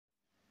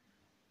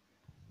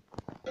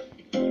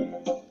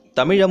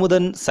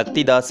Tamilamudhan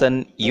Sakthidasan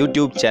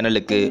YouTube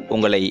சேனலுக்கு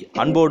உங்களை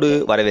அன்போடு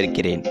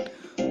வரவேற்கிறேன்.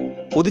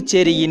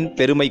 புதுச்சேரியின்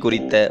பெருமை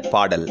குறித்த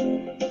பாடல்.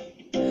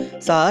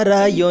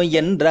 சாராயம்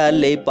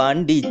என்றாலே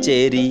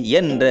பாண்டிச்சேரி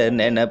என்ற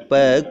நெனப்ப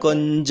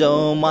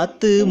கொஞ்சம்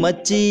மாத்து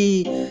மச்சி.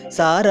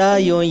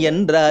 சாராயம்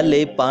என்றாலே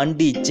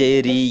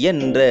பாண்டிச்சேரி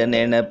என்ற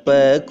நெனப்ப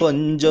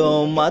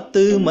கொஞ்சம்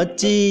மாத்து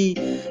மச்சி.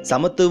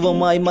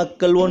 சமத்துவமாய்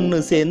மக்கள் ஒன்று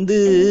சேர்ந்து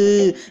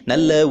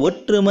நல்ல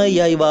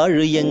ஒற்றுமையாய்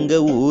வாழு எங்க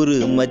ஊரு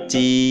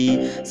மச்சி.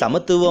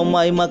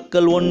 சமத்துவமாய்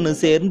மக்கள் ஒன்று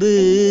சேர்ந்து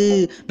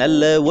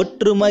நல்ல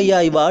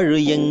ஒற்றுமையாய் வாழு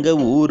எங்க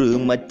ஊரு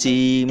மச்சி.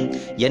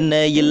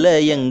 என்ன இல்லை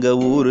எங்க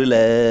ஊருல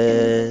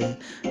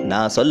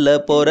நான் சொல்ல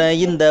போறேன்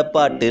இந்த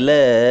பாட்டுல.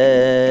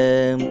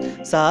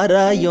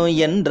 சாராயம்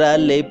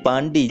என்றாலே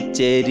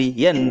பாண்டிச்சேரி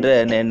என்ற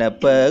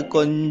நெனப்ப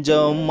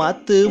கொஞ்சம்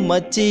மாத்து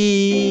மச்சி.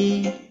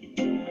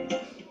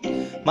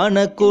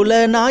 மணக்குல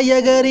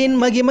நாயகரின்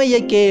மகிமையை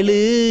கேளு,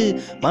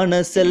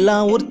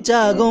 மனசெல்லாம்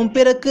உற்சாகம்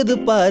பிறக்குது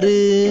பாரு.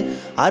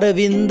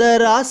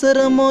 அரவிந்தர்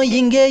ஆசிரமம்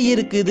இங்கே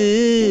இருக்குது,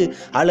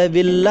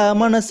 அளவில்லா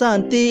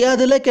மனசாந்தி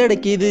அதுல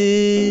கிடைக்குது.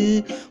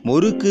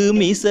 முறுக்கு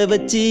மீச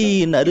வச்சு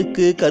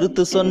நறுக்கு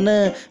கருத்து சொன்ன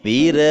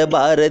வீர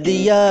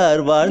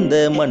பாரதியார் வாழ்ந்த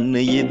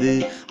மண்ணு இது.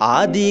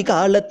 ஆதி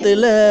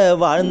காலத்துல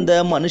வாழ்ந்த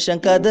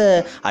மனுஷன் கதை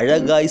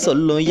அழகாய்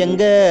சொல்லும்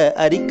எங்க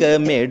அரிக்க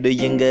மேடு.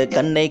 எங்க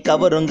கண்ணை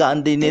கவரும்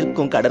காந்தி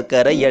நிற்கும்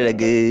கடற்கரை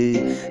அழகு.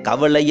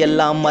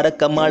 கவலையெல்லாம்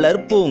மறக்க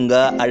மலர்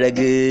பூங்கா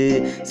அழகு.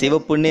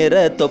 சிவப்பு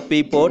நிற தொப்பி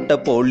போட்ட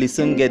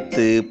போலீசும்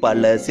கெத்து.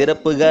 பல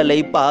சிறப்புகளை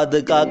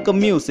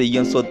பாதுகாக்கும்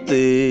மியூசியம் சொத்து.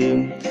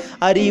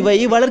 அறிவை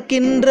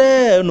வளர்க்கின்ற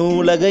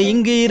நூலகம்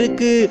இங்கு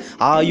இருக்கு,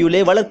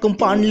 ஆயுளை வளர்க்கும்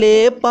பாண்லே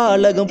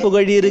பாலகம்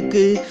புகழ்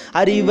இருக்கு.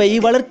 அறிவை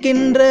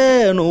வளர்க்கின்ற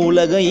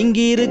நூலகம்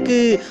இங்கு இருக்கு,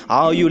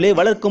 ஆயுளை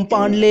வளர்க்கும்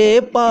பாண்லே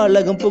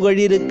பாலகம்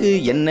புகழ் இருக்கு.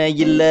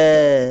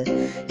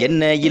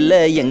 என்ன இல்ல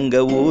எங்க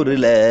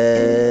ஊருல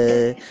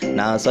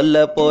நான் சொல்ல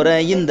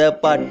போறேன் இந்த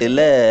பாட்டுல.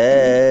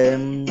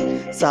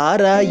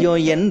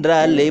 சாராயம்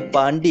என்றாலே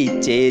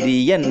பாண்டிச்சேரி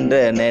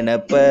என்ற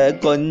நெனப்ப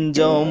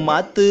கொஞ்சம்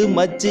மாத்து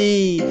மச்சி.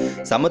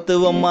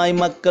 சமத்துவமாய்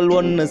மக்கள்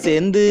ஒன்று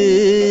சேர்ந்து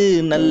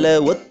நல்ல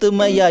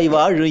ஒத்துமையாய்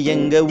வாழு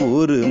எங்க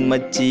ஊரு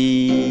மச்சி.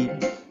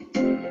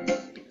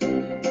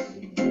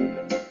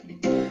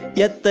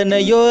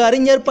 எத்தனையோ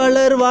அறிஞர்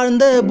பலர்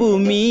வாழ்ந்த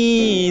பூமி,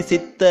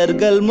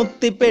 சித்தர்கள்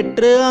முக்தி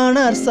பெற்று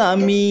ஆனார்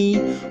சாமி.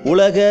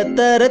 உலக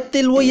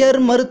தரத்தில் உயர்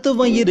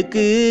மருத்துவம்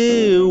இருக்கு,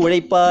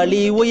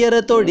 உழைப்பாளி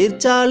உயர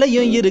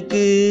தொழிற்சாலையும்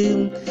இருக்கு.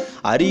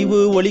 அறிவு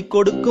ஒளி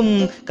கொடுக்கும்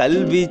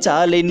கல்வி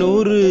சாலை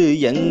 100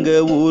 எங்க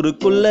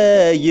ஊருக்குள்ள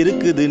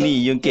இருக்குது,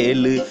 நீயும்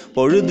கேளு.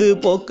 பொழுது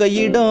போக்க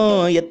இடம்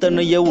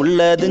எத்தனையோ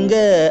உள்ளதுங்க,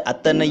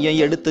 அத்தனையும்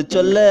எடுத்து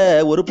சொல்ல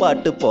ஒரு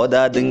பாட்டு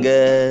போதாதுங்க.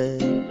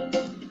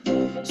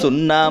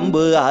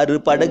 சுண்ணாம்பு 6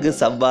 படகு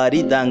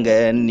சவாரி தாங்க,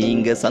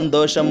 நீங்க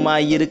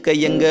சந்தோஷமாயிருக்க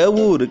எங்க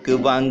ஊருக்கு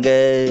வாங்க.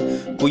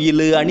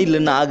 குயிலு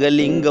அணிலு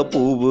நாகலிங்க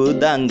பூவு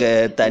தாங்க,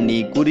 தனி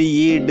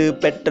குறியீடு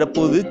பெற்ற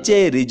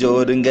புதுச்சேரி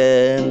ஜோருங்க.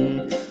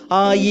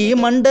 ஆயி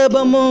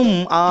மண்டபமும்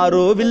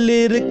ஆரோவில்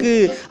இருக்கு,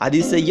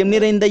 அதிசயம்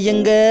நிறைந்த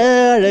எங்க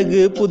அழகு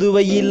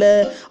புதுவையில.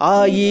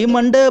 ஆயி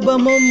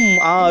மண்டபமும்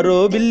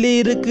ஆரோவில்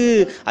இருக்கு,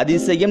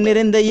 அதிசயம்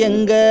நிறைந்த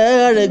எங்க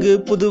அழகு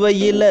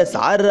புதுவையில.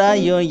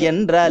 சாராயம்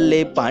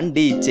என்றாலே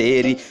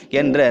பாண்டிச்சேரி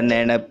என்ற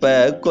நெனப்ப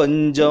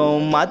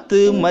கொஞ்சம்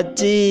மாத்து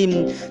மச்சி.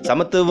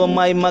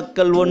 சமத்துவமாய்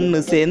மக்கள்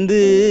ஒன்று சேர்ந்து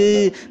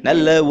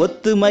நல்ல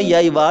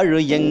ஒத்துமையாய்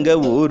வாழும் எங்க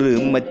ஊரு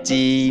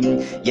மச்சி.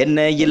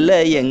 என்ன இல்லை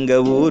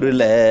எங்க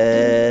ஊருல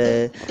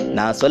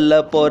நான் சொல்ல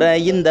போறேன்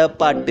இந்த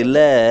பாட்டுல.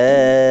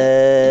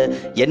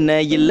 என்ன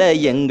இல்லை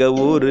எங்க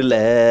ஊருல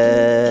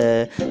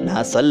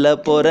நான் சொல்ல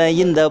போறேன்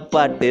இந்த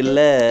பாட்டுல.